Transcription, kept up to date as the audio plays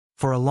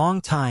For a long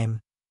time,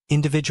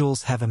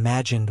 individuals have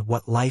imagined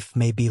what life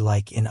may be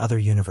like in other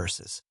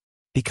universes.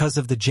 Because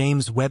of the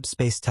James Webb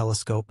Space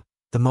Telescope,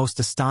 the most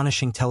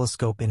astonishing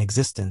telescope in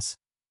existence,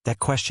 that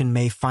question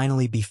may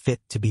finally be fit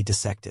to be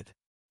dissected.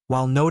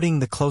 While noting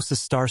the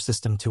closest star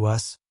system to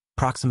us,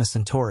 Proxima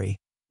Centauri,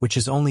 which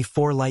is only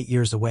 4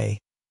 light-years away,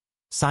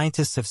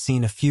 scientists have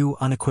seen a few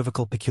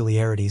unequivocal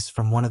peculiarities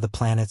from one of the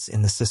planets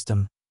in the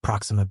system,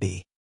 Proxima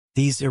b.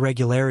 These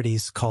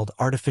irregularities, called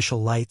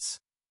artificial lights,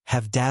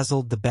 have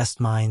dazzled the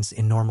best minds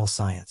in normal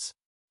science.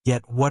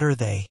 Yet what are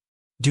they?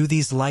 Do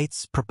these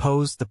lights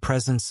propose the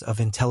presence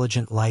of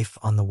intelligent life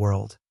on the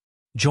world?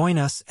 Join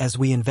us as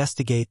we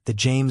investigate the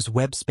James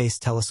Webb Space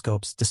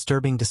Telescope's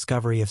disturbing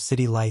discovery of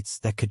city lights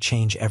that could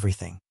change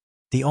everything.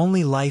 The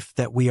only life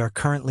that we are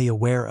currently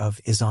aware of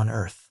is on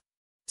Earth.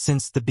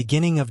 Since the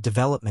beginning of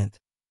development,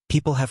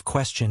 people have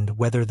questioned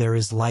whether there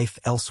is life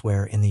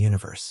elsewhere in the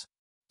universe.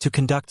 To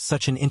conduct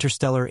such an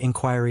interstellar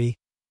inquiry,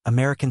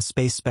 American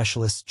space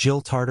specialists Jill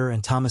Tarter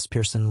and Thomas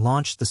Pearson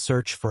launched the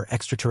search for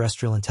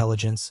extraterrestrial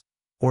intelligence,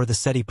 or the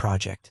SETI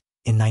project,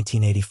 in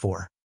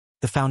 1984.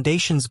 The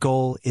Foundation's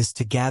goal is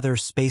to gather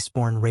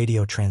spaceborne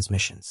radio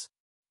transmissions.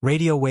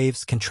 Radio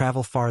waves can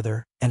travel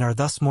farther and are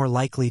thus more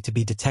likely to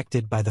be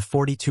detected by the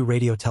 42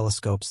 radio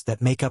telescopes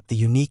that make up the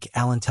unique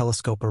Allen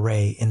Telescope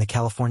Array in the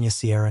California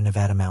Sierra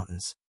Nevada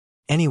mountains.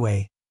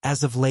 Anyway,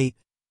 as of late,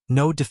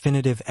 no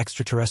definitive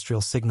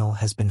extraterrestrial signal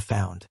has been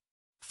found.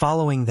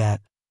 Following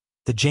that,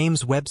 the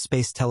James Webb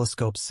Space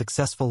Telescope's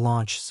successful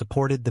launch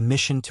supported the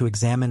mission to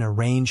examine a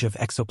range of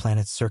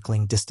exoplanets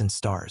circling distant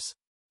stars.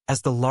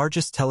 As the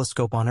largest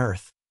telescope on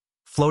Earth,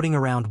 floating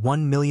around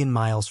 1 million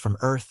miles from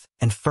Earth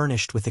and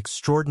furnished with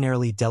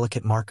extraordinarily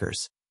delicate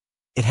markers,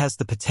 it has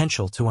the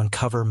potential to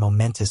uncover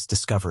momentous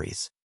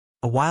discoveries.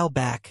 A while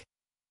back,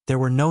 there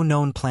were no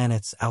known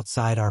planets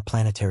outside our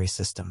planetary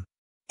system.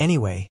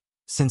 Anyway,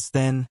 since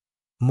then,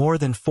 more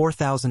than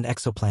 4,000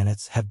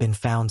 exoplanets have been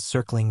found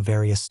circling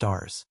various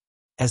stars.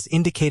 As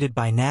indicated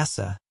by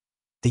NASA,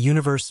 the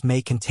universe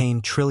may contain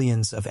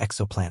trillions of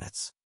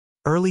exoplanets.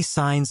 Early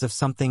signs of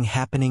something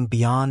happening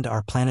beyond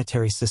our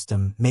planetary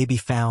system may be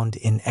found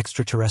in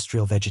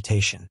extraterrestrial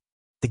vegetation.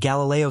 The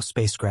Galileo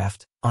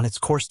spacecraft, on its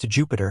course to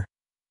Jupiter,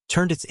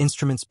 turned its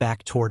instruments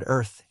back toward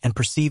Earth and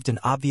perceived an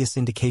obvious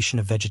indication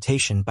of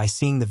vegetation by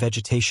seeing the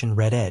vegetation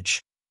red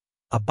edge,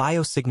 a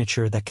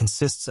biosignature that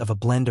consists of a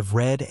blend of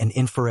red and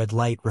infrared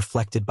light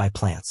reflected by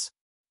plants.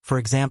 For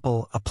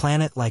example, a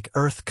planet like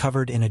Earth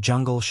covered in a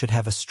jungle should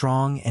have a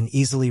strong and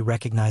easily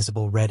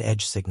recognizable red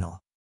edge signal.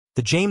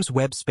 The James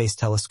Webb Space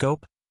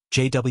Telescope,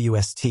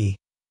 JWST,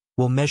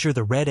 will measure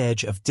the red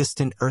edge of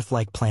distant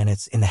Earth-like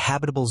planets in the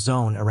habitable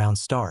zone around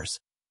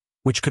stars,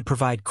 which could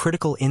provide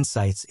critical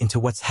insights into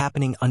what's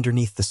happening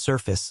underneath the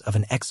surface of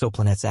an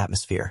exoplanet's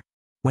atmosphere.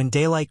 When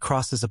daylight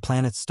crosses a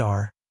planet's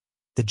star,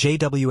 the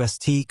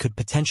JWST could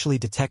potentially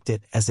detect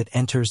it as it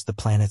enters the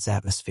planet's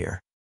atmosphere.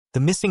 The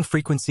missing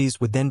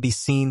frequencies would then be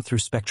seen through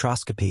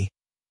spectroscopy,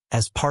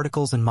 as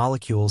particles and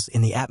molecules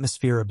in the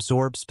atmosphere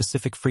absorb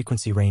specific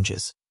frequency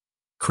ranges,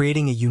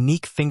 creating a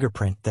unique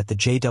fingerprint that the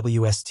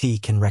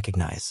JWST can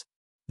recognize.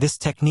 This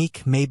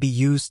technique may be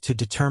used to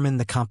determine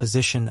the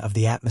composition of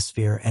the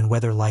atmosphere and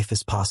whether life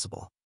is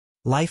possible.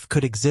 Life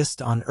could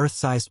exist on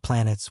Earth-sized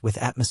planets with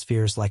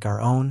atmospheres like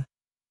our own,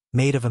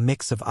 made of a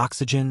mix of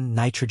oxygen,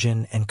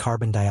 nitrogen, and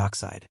carbon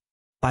dioxide.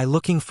 By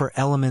looking for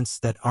elements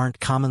that aren't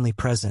commonly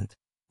present,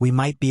 we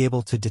might be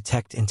able to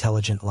detect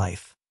intelligent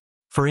life.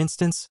 For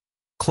instance,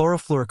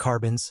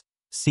 chlorofluorocarbons,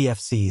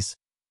 CFCs,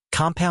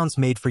 compounds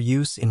made for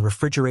use in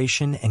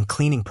refrigeration and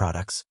cleaning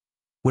products,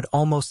 would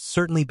almost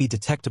certainly be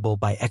detectable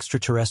by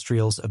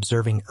extraterrestrials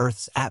observing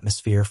Earth's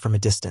atmosphere from a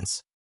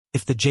distance.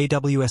 If the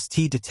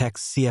JWST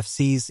detects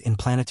CFCs in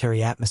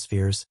planetary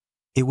atmospheres,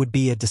 it would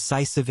be a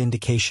decisive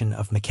indication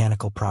of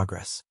mechanical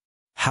progress.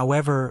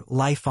 However,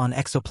 life on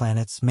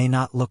exoplanets may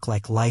not look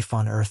like life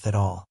on Earth at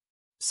all.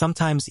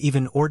 Sometimes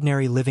even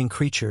ordinary living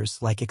creatures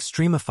like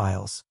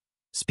extremophiles,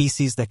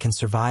 species that can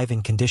survive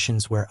in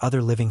conditions where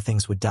other living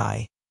things would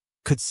die,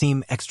 could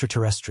seem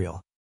extraterrestrial.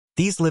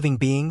 These living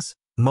beings,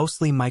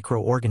 mostly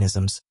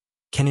microorganisms,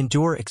 can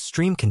endure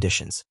extreme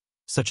conditions,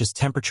 such as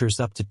temperatures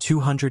up to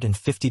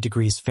 250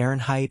 degrees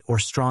Fahrenheit or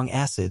strong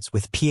acids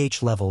with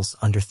pH levels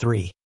under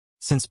 3.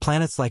 Since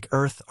planets like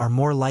Earth are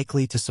more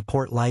likely to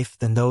support life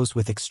than those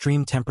with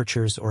extreme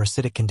temperatures or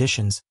acidic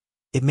conditions,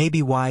 it may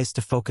be wise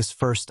to focus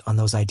first on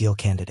those ideal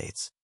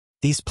candidates.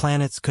 These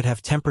planets could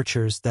have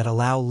temperatures that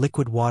allow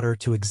liquid water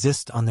to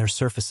exist on their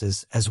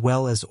surfaces as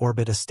well as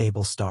orbit a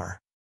stable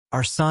star.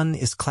 Our Sun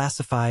is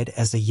classified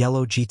as a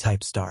yellow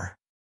G-type star.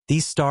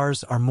 These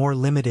stars are more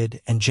limited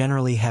and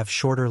generally have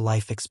shorter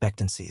life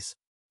expectancies.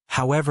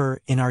 However,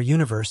 in our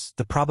universe,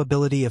 the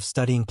probability of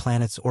studying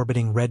planets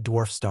orbiting red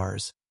dwarf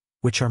stars,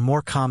 which are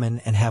more common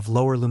and have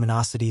lower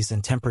luminosities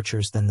and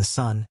temperatures than the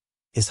Sun,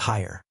 is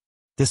higher.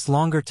 This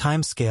longer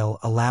timescale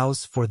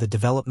allows for the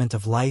development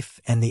of life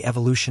and the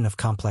evolution of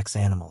complex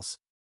animals.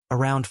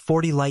 Around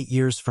 40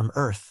 light-years from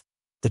Earth,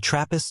 the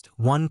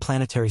TRAPPIST-1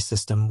 planetary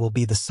system will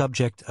be the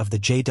subject of the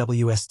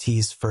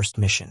JWST's first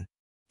mission.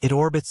 It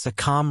orbits a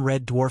calm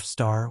red dwarf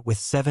star with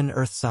 7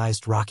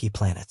 Earth-sized rocky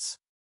planets.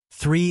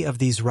 3 of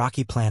these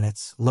rocky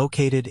planets,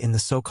 located in the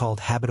so-called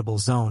habitable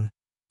zone,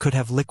 could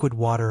have liquid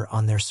water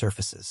on their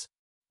surfaces.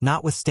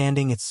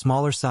 Notwithstanding its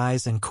smaller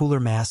size and cooler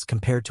mass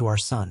compared to our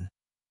Sun,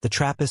 the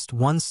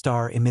TRAPPIST-1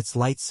 star emits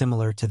light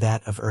similar to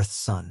that of Earth's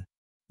Sun.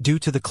 Due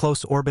to the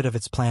close orbit of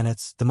its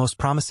planets, the most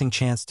promising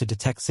chance to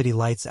detect city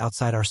lights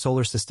outside our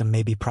solar system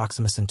may be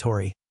Proxima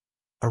Centauri.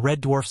 A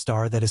red dwarf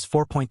star that is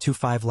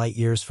 4.25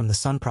 light-years from the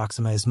Sun.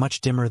 Proxima is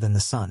much dimmer than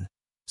the Sun,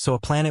 so a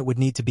planet would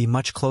need to be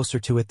much closer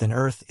to it than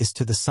Earth is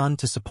to the Sun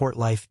to support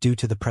life due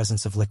to the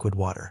presence of liquid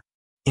water.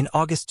 In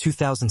August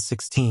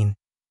 2016,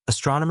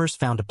 astronomers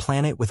found a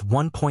planet with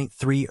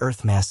 1.3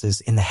 Earth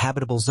masses in the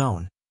habitable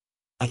zone,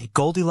 a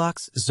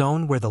Goldilocks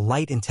zone where the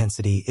light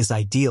intensity is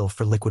ideal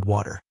for liquid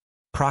water.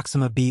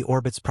 Proxima B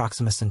orbits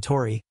Proxima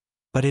Centauri,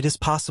 but it is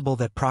possible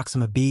that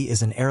Proxima B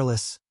is an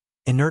airless,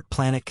 inert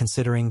planet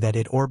considering that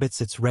it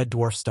orbits its red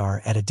dwarf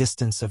star at a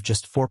distance of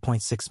just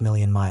 4.6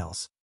 million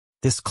miles.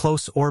 This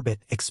close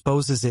orbit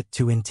exposes it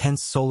to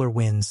intense solar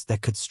winds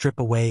that could strip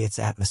away its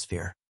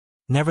atmosphere.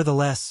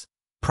 Nevertheless,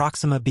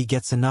 Proxima B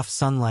gets enough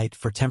sunlight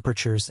for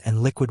temperatures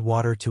and liquid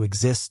water to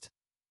exist,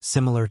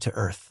 similar to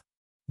Earth.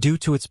 Due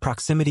to its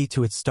proximity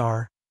to its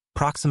star,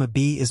 Proxima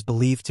B is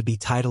believed to be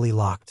tidally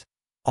locked,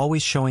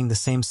 always showing the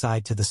same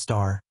side to the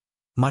star,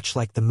 much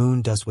like the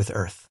Moon does with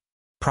Earth.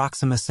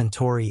 Proxima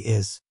Centauri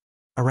is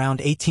around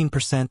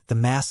 18% the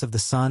mass of the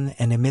Sun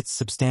and emits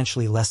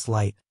substantially less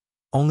light,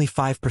 only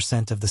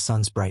 5% of the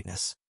Sun's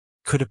brightness.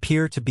 Could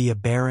appear to be a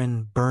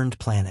barren, burned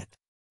planet.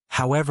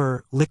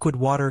 However, liquid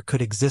water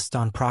could exist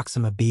on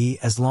Proxima B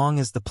as long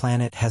as the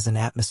planet has an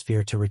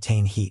atmosphere to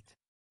retain heat.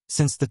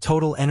 Since the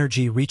total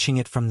energy reaching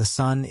it from the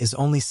Sun is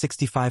only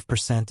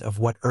 65% of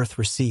what Earth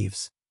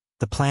receives,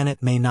 the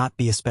planet may not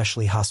be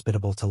especially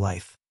hospitable to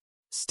life.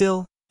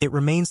 Still, it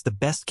remains the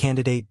best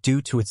candidate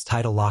due to its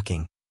tidal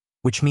locking,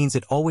 which means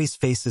it always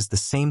faces the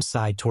same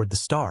side toward the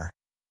star,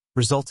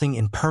 resulting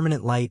in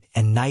permanent light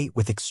and night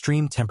with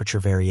extreme temperature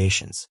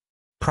variations.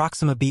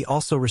 Proxima B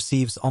also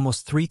receives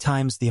almost 3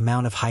 times the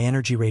amount of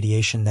high-energy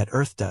radiation that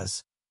Earth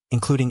does,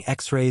 including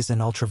X-rays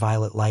and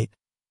ultraviolet light,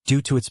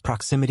 due to its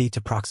proximity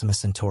to Proxima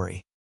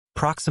Centauri.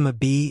 Proxima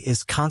B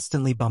is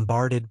constantly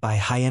bombarded by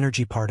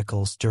high-energy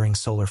particles during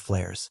solar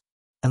flares.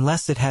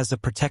 Unless it has a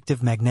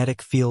protective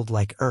magnetic field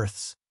like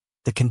Earth's,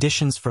 the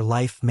conditions for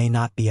life may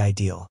not be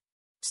ideal.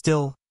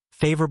 Still,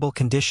 favorable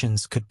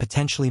conditions could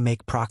potentially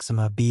make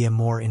Proxima B a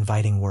more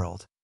inviting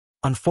world.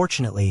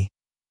 Unfortunately,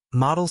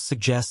 models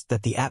suggest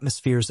that the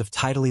atmospheres of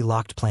tidally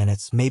locked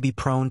planets may be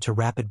prone to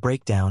rapid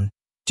breakdown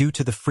due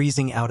to the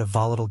freezing out of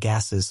volatile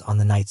gases on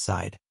the night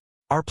side.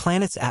 Our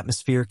planet's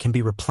atmosphere can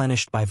be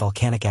replenished by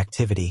volcanic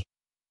activity,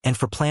 and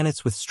for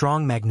planets with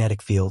strong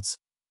magnetic fields,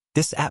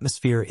 this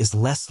atmosphere is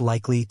less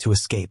likely to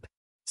escape.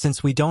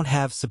 Since we don't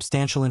have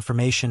substantial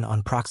information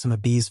on Proxima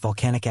B's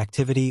volcanic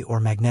activity or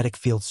magnetic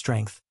field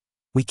strength,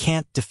 we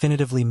can't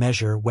definitively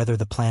measure whether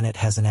the planet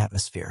has an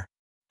atmosphere.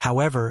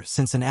 However,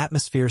 since an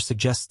atmosphere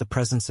suggests the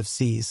presence of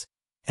seas,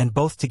 and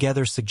both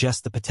together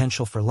suggest the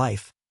potential for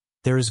life,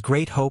 there is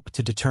great hope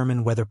to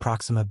determine whether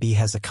Proxima B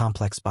has a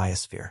complex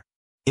biosphere.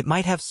 It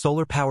might have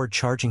solar-powered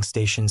charging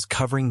stations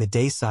covering the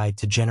day side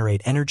to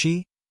generate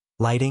energy,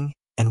 lighting,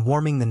 and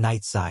warming the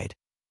night side,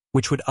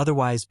 which would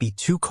otherwise be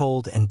too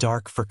cold and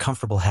dark for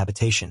comfortable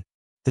habitation.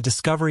 The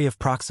discovery of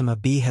Proxima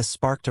B has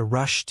sparked a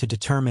rush to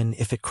determine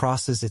if it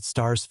crosses its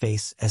star's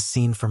face as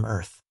seen from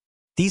Earth.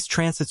 These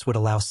transits would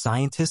allow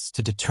scientists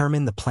to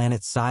determine the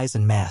planet's size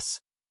and mass,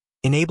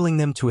 enabling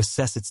them to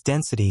assess its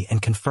density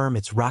and confirm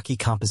its rocky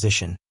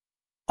composition,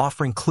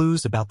 offering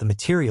clues about the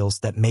materials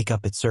that make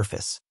up its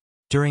surface.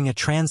 During a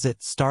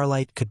transit,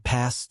 starlight could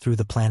pass through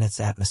the planet's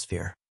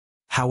atmosphere.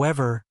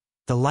 However,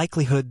 the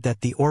likelihood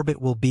that the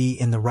orbit will be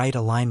in the right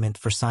alignment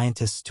for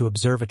scientists to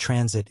observe a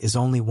transit is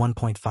only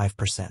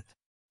 1.5%.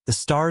 The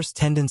star's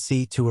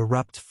tendency to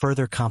erupt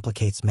further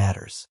complicates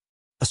matters.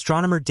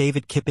 Astronomer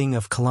David Kipping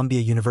of Columbia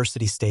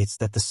University states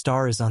that the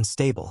star is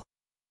unstable,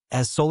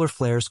 as solar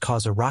flares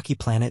cause a rocky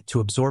planet to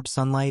absorb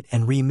sunlight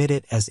and re-emit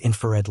it as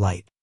infrared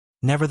light.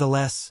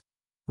 Nevertheless,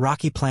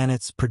 rocky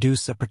planets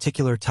produce a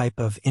particular type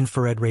of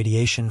infrared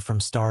radiation from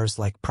stars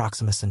like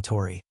Proxima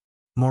Centauri.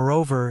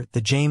 Moreover,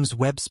 the James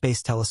Webb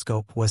Space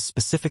Telescope was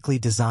specifically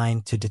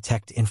designed to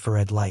detect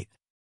infrared light.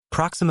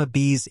 Proxima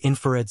B's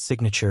infrared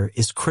signature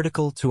is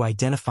critical to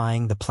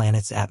identifying the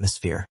planet's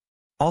atmosphere.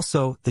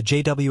 Also, the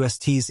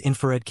JWST's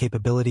infrared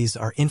capabilities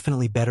are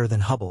infinitely better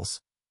than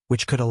Hubble's,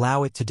 which could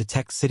allow it to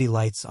detect city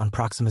lights on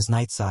Proxima's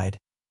night side,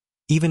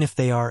 even if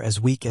they are as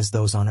weak as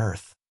those on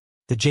Earth.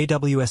 The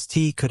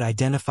JWST could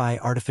identify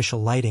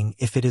artificial lighting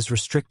if it is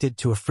restricted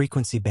to a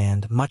frequency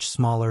band much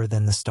smaller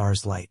than the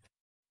star's light.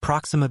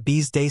 Proxima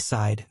B's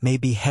dayside may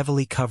be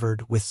heavily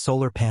covered with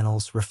solar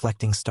panels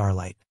reflecting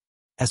starlight.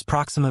 As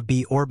Proxima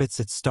B orbits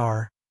its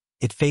star,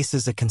 it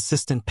faces a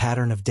consistent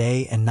pattern of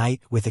day and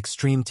night with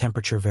extreme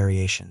temperature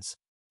variations.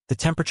 The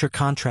temperature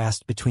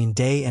contrast between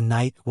day and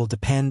night will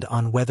depend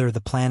on whether the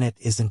planet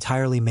is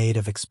entirely made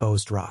of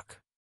exposed rock.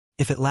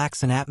 If it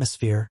lacks an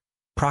atmosphere,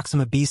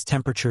 Proxima B's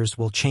temperatures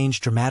will change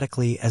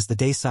dramatically as the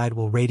day side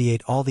will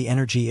radiate all the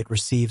energy it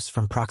receives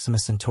from Proxima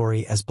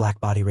Centauri as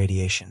blackbody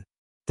radiation.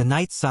 The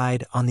night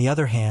side, on the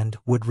other hand,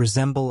 would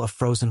resemble a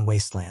frozen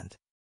wasteland.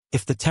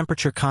 If the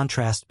temperature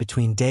contrast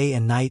between day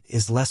and night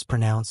is less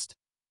pronounced,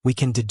 we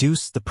can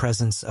deduce the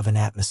presence of an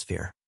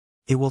atmosphere.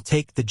 It will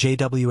take the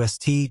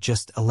JWST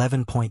just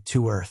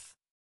 11.2 Earth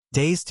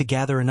days to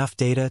gather enough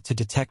data to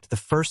detect the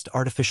first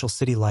artificial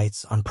city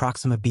lights on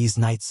Proxima B's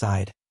night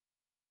side,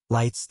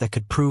 lights that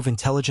could prove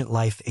intelligent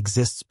life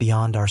exists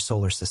beyond our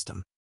solar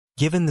system.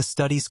 Given the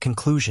study's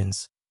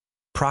conclusions,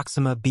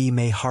 Proxima B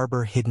may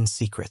harbor hidden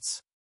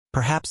secrets.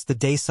 Perhaps the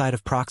day side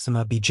of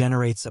Proxima B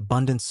generates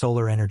abundant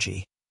solar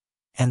energy,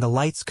 and the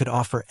lights could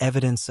offer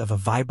evidence of a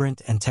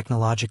vibrant and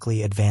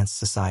technologically advanced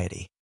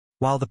society.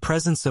 While the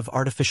presence of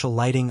artificial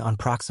lighting on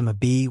Proxima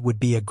B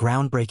would be a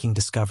groundbreaking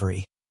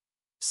discovery,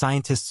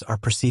 scientists are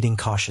proceeding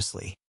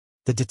cautiously.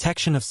 The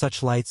detection of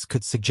such lights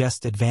could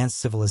suggest advanced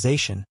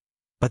civilization,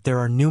 but there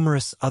are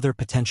numerous other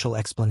potential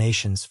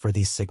explanations for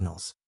these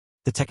signals.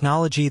 The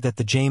technology that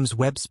the James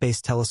Webb Space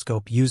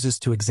Telescope uses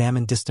to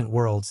examine distant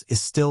worlds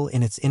is still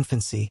in its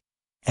infancy,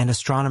 and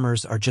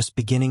astronomers are just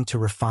beginning to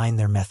refine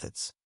their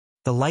methods.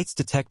 The lights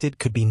detected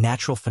could be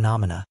natural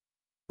phenomena,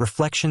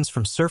 reflections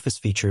from surface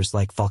features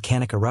like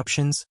volcanic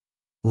eruptions,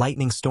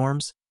 lightning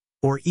storms,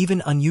 or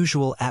even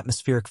unusual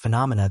atmospheric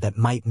phenomena that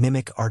might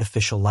mimic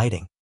artificial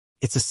lighting.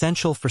 It's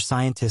essential for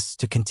scientists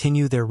to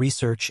continue their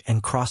research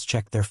and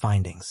cross-check their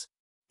findings.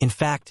 In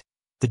fact,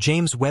 the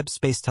James Webb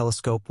Space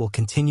Telescope will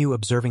continue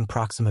observing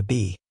Proxima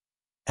B,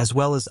 as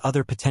well as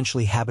other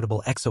potentially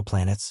habitable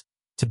exoplanets,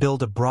 to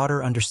build a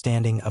broader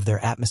understanding of their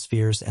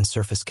atmospheres and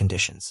surface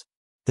conditions.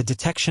 The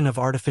detection of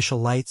artificial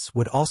lights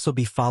would also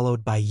be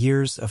followed by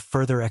years of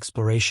further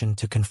exploration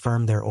to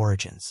confirm their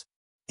origins.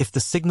 If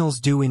the signals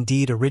do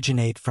indeed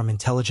originate from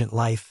intelligent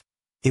life,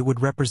 it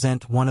would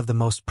represent one of the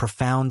most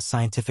profound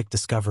scientific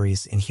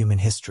discoveries in human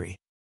history.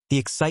 The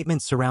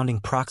excitement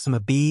surrounding Proxima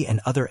B and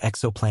other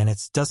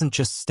exoplanets doesn't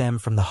just stem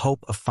from the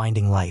hope of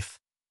finding life.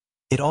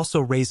 It also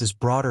raises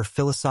broader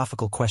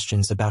philosophical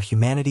questions about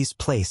humanity's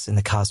place in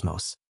the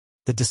cosmos.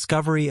 The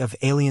discovery of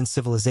alien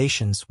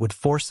civilizations would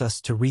force us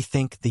to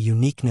rethink the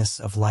uniqueness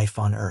of life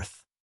on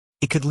Earth.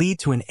 It could lead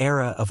to an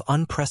era of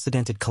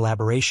unprecedented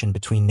collaboration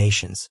between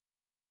nations,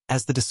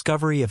 as the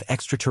discovery of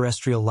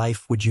extraterrestrial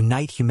life would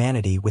unite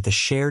humanity with a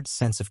shared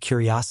sense of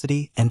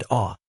curiosity and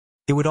awe.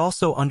 It would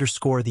also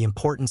underscore the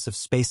importance of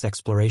space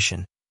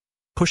exploration,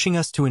 pushing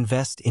us to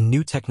invest in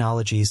new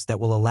technologies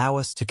that will allow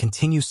us to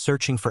continue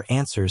searching for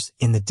answers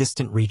in the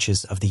distant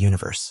reaches of the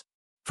universe.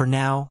 For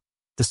now,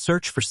 the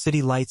search for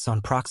city lights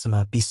on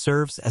Proxima B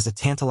serves as a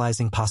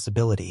tantalizing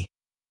possibility,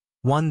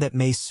 one that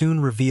may soon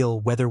reveal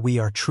whether we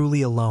are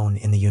truly alone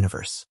in the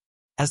universe.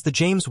 As the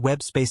James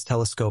Webb Space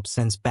Telescope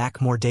sends back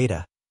more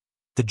data,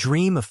 the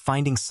dream of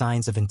finding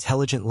signs of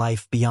intelligent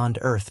life beyond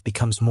Earth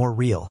becomes more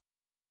real,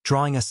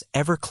 drawing us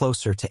ever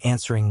closer to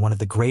answering one of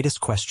the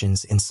greatest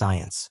questions in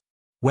science.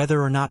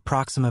 Whether or not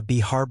Proxima B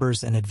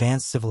harbors an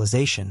advanced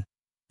civilization,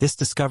 this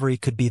discovery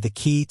could be the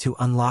key to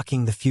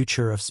unlocking the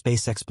future of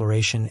space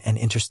exploration and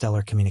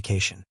interstellar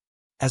communication.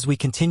 As we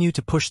continue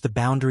to push the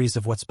boundaries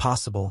of what's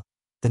possible,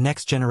 the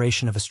next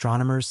generation of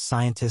astronomers,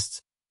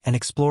 scientists, and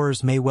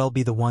explorers may well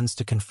be the ones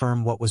to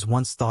confirm what was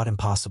once thought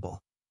impossible: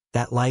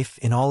 that life,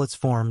 in all its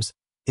forms,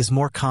 is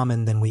more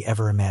common than we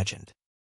ever imagined.